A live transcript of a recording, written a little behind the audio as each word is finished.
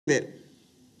there.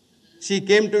 She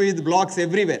came to with blocks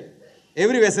everywhere.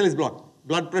 Every vessel is blocked.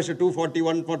 Blood pressure 240,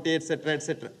 140, etc.,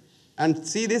 etc. And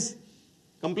see this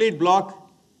complete block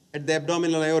at the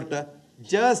abdominal aorta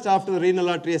just after the renal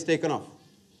artery is taken off.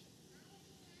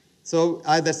 So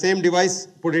I have the same device,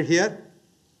 put it here.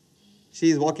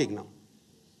 She is walking now.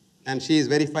 And she is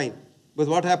very fine. Because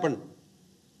what happened?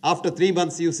 After 3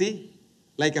 months, you see,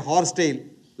 like a horse tail,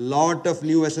 lot of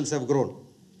new vessels have grown.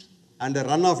 And the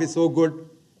runoff is so good.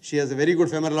 She has a very good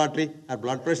femoral artery. Her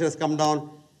blood pressure has come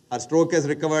down. Her stroke has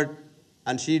recovered.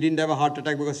 And she didn't have a heart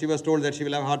attack because she was told that she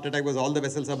will have a heart attack because all the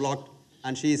vessels are blocked.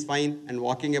 And she is fine and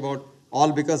walking about,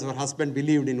 all because her husband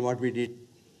believed in what we did.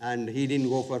 And he didn't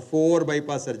go for 4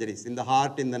 bypass surgeries in the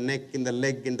heart, in the neck, in the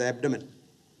leg, in the abdomen.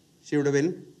 She would have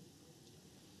been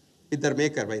with her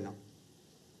maker by now.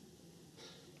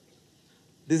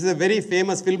 This is a very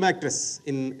famous film actress,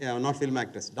 not film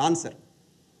actress, dancer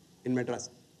in Madras.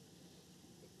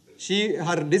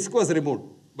 Her disc was removed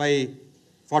by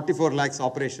 44 lakhs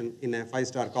operation in a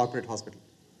 5-star corporate hospital.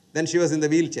 Then she was in the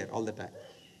wheelchair all the time.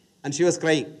 And she was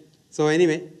crying. So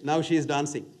anyway, now she is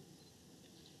dancing.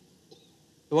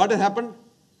 So what has happened?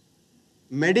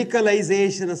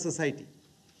 Medicalization of society.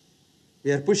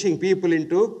 We are pushing people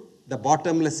into the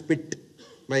bottomless pit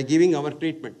by giving our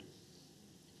treatment.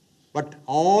 But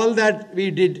all that we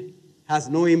did has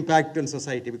no impact on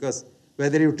society because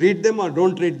whether you treat them or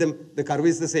don't treat them, the curve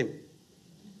is the same.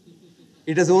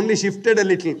 It has only shifted a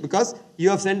little because you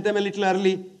have sent them a little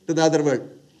early to the other world.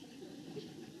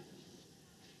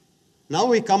 Now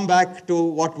we come back to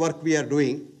what work we are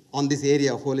doing on this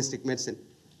area of holistic medicine.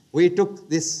 We took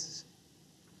this,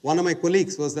 one of my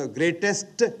colleagues was the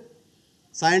greatest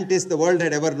scientist the world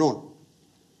had ever known.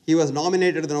 He was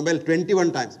nominated to the Nobel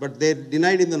 21 times, but they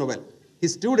denied him the Nobel.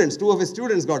 His students, 2 of his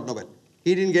students got Nobel.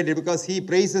 He didn't get it because he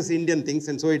praises Indian things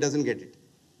and so he doesn't get it.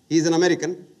 He is an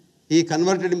American. He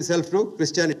converted himself to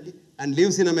Christianity and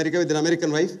lives in America with an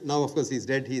American wife. Now, of course, he's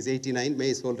dead. He is 89. May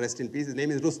his soul rest in peace. His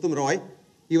name is Rustum Roy.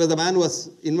 He was the man who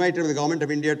was invited by the government of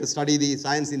India to study the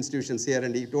science institutions here,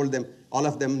 and he told them all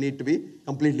of them need to be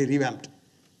completely revamped.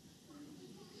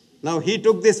 Now, he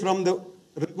took this from the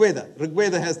Rig Veda. Rig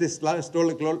Veda has this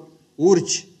story called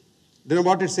Urj. Do you know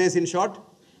what it says in short?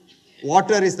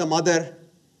 Water is the mother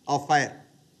of fire.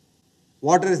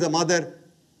 Water is the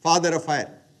father of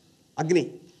fire.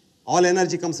 Agni. All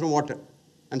energy comes from water.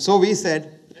 And so we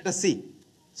said, let us see.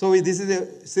 So this is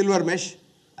a silver mesh,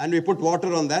 and we put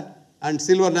water on that, and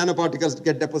silver nanoparticles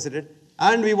get deposited.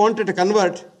 And we wanted to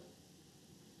convert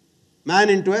man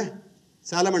into a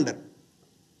salamander.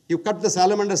 You cut the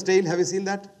salamander's tail. Have you seen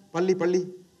that? Palli,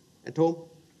 at home.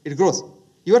 It grows.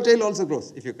 Your tail also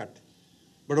grows if you cut.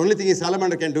 But only thing is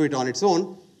salamander can do it on its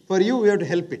own. For you, we have to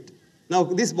help it. Now,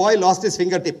 this boy lost his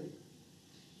fingertip.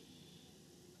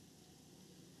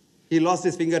 He lost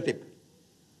his fingertip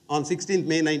on 16th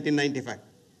May 1995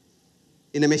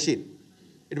 in a machine.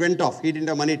 It went off. He didn't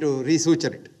have money to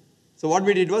resuture it. So what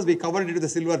we did was we covered it with a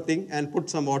silver thing and put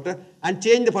some water and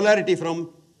changed the polarity from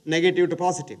negative to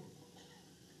positive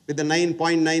with the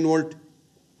 9.9 volt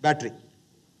battery.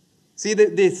 See,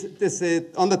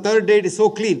 on the 3rd day it is so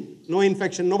clean, no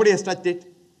infection, nobody has touched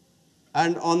it.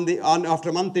 And after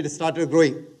a month it started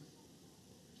growing.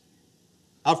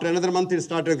 After another month it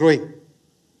started growing.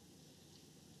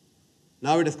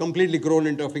 Now it has completely grown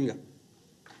into a finger.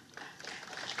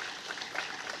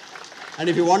 And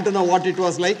if you want to know what it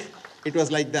was like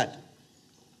that.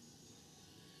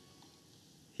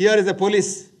 Here is a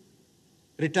police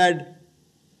retired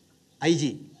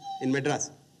IG in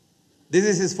Madras. This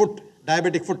is his foot,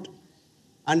 diabetic foot.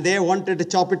 And they wanted to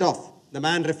chop it off. The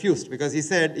man refused because he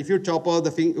said, if you chop off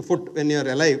the foot when you're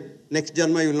alive, next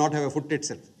janma you will not have a foot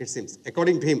itself, it seems,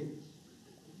 according to him.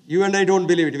 You and I don't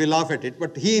believe it, we laugh at it,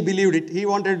 but he believed it, he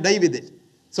wanted to die with it.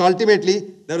 So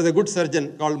ultimately, there was a good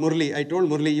surgeon called Murli. I told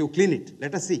Murli, you clean it,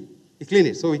 let us see. He cleaned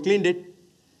it. So we cleaned it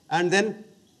and then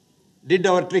did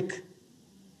our trick.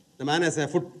 The man has a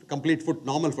foot, complete foot,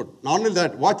 normal foot. Not only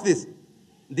that, watch this.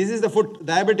 This is the foot,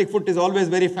 diabetic foot is always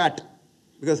very fat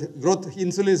because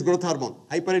insulin is growth hormone,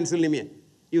 hyperinsulinemia.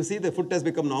 You see the foot has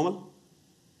become normal.